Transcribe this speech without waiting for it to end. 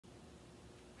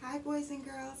boys and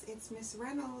girls, it's Miss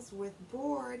Reynolds with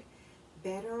B.O.R.E.D.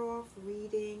 Better Off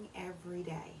Reading Every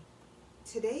Day.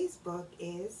 Today's book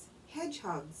is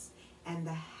Hedgehugs and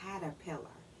the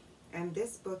Hattiepillar. And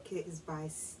this book is by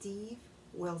Steve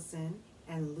Wilson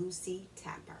and Lucy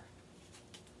Tapper.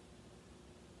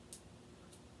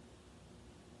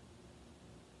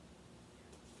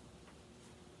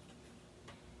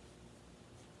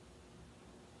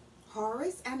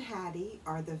 Horace and Hattie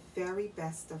are the very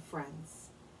best of friends.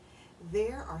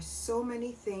 There are so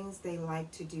many things they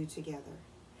like to do together.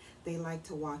 They like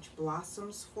to watch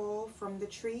blossoms fall from the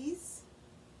trees.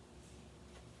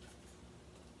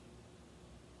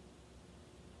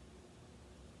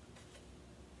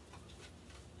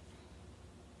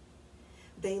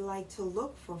 They like to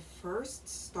look for first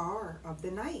star of the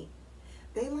night.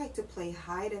 They like to play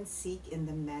hide and seek in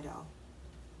the meadow.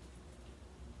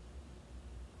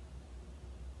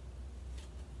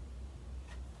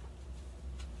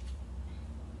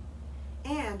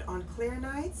 And on clear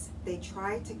nights, they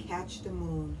try to catch the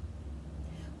moon.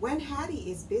 When Hattie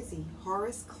is busy,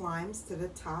 Horace climbs to the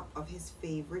top of his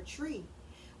favorite tree.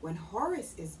 When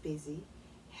Horace is busy,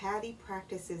 Hattie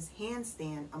practices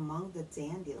handstand among the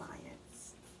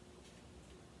dandelions.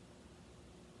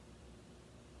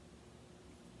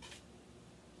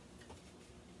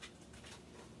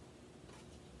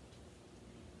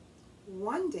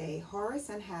 One day, Horace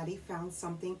and Hattie found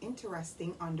something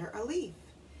interesting under a leaf.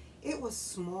 It was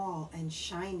small and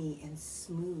shiny and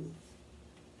smooth.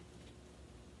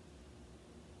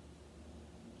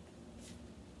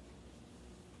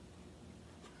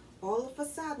 All of a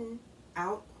sudden,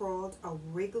 out crawled a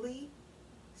wriggly,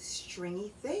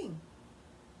 stringy thing.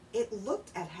 It looked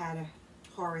at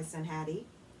Horace and Hattie,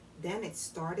 then it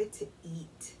started to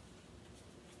eat.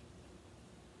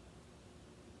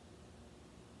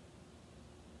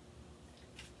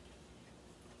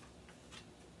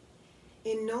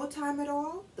 In no time at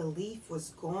all, the leaf was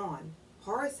gone.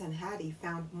 Horace and Hattie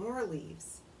found more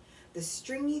leaves. The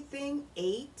stringy thing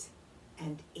ate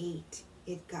and ate.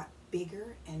 It got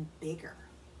bigger and bigger.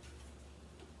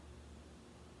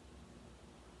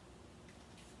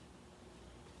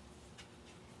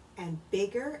 And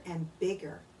bigger and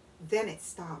bigger. Then it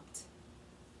stopped.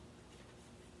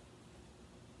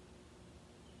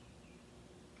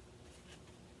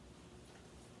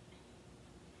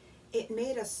 It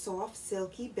made a soft,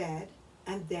 silky bed,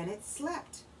 and then it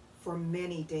slept for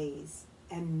many days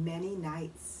and many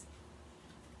nights.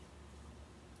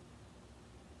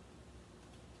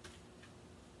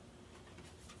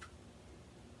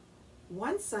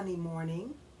 One sunny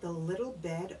morning, the little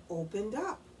bed opened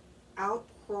up. Out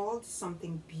crawled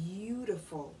something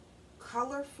beautiful,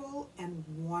 colorful, and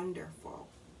wonderful.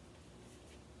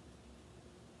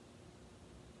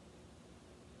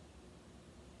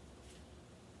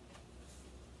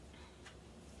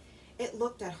 It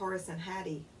looked at Horace and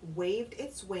Hattie, waved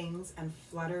its wings, and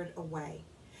fluttered away.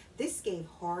 This gave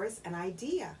Horace an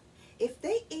idea. If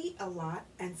they ate a lot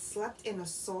and slept in a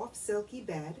soft, silky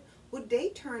bed, would they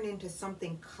turn into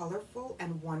something colorful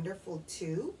and wonderful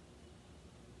too?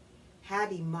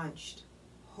 Hattie munched.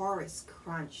 Horace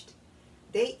crunched.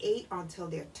 They ate until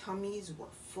their tummies were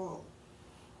full.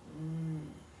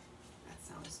 That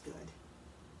sounds good.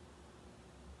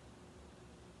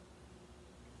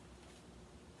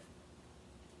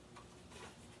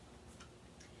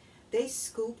 They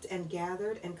scooped and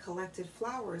gathered and collected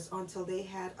flowers until they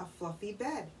had a fluffy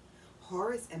bed.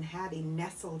 Horace and Hattie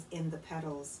nestled in the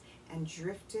petals and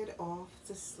drifted off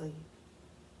to sleep.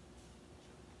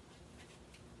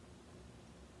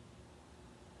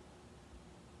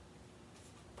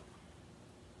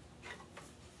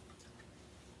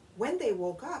 When they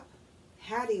woke up,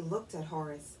 Hattie looked at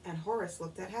Horace and Horace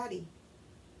looked at Hattie.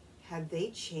 Had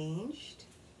they changed?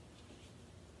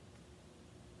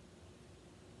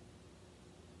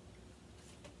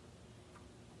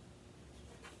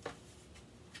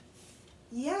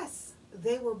 Yes,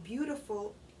 they were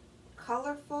beautiful,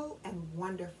 colorful, and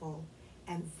wonderful,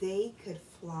 and they could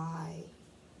fly.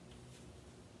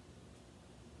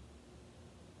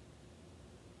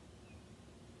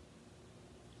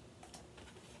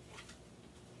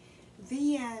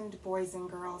 The end, boys and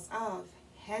girls, of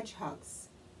Hedgehugs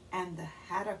and the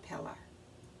Hattiepillar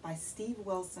by Steve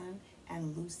Wilson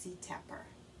and Lucy Tapper.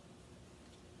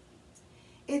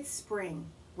 It's spring.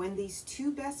 When these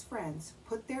two best friends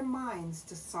put their minds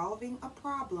to solving a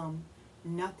problem,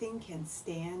 nothing can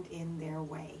stand in their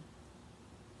way.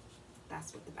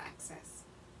 That's what the back says.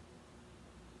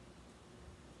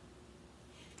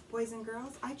 Boys and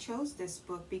girls, I chose this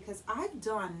book because I've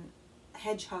done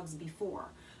Hedgehugs before.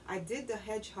 I did the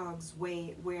Hedgehugs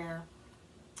way where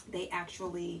they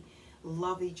actually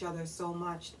love each other so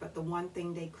much, but the one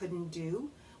thing they couldn't do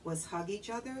was hug each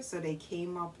other. So they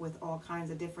came up with all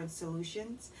kinds of different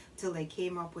solutions till they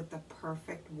came up with the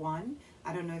perfect one.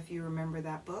 I don't know if you remember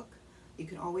that book. You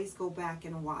can always go back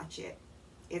and watch it.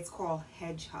 It's called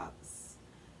Hedgehugs,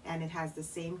 and it has the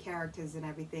same characters and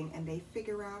everything, and they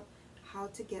figure out how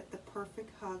to get the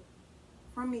perfect hug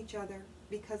from each other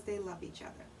because they love each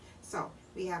other. So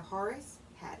we have Horace,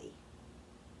 Hattie.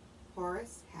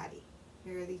 Horace, Hattie.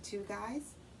 Here are the two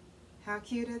guys. How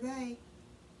cute are they?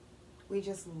 We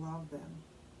just love them.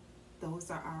 Those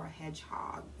are our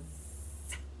hedgehogs.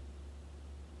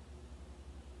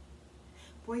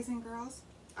 Boys and girls,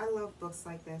 I love books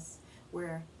like this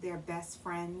where they're best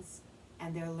friends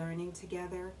and they're learning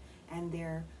together and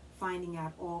they're finding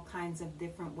out all kinds of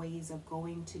different ways of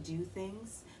going to do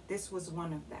things. This was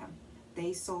one of them.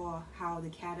 They saw how the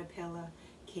caterpillar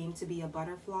came to be a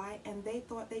butterfly and they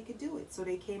thought they could do it. So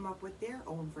they came up with their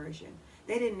own version.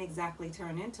 They didn't exactly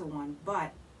turn into one,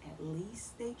 but at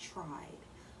least they tried,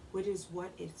 which is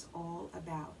what it's all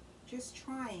about. Just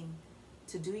trying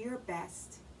to do your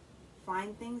best,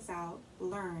 find things out,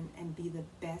 learn, and be the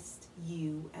best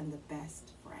you and the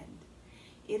best friend.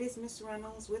 It is Miss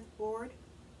Reynolds with B.O.R.E.D,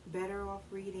 Better Off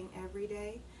Reading Every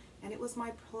Day, and it was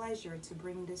my pleasure to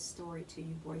bring this story to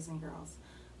you, boys and girls,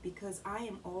 because I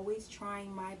am always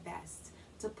trying my best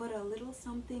to put a little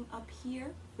something up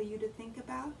here for you to think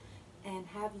about and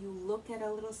have you look at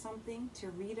a little something to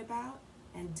read about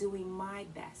and doing my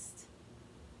best.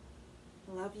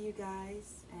 Love you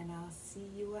guys, and I'll see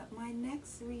you at my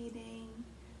next reading.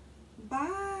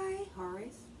 Bye.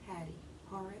 Horace, Hattie.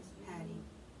 Horace, Hattie.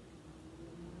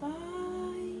 Bye.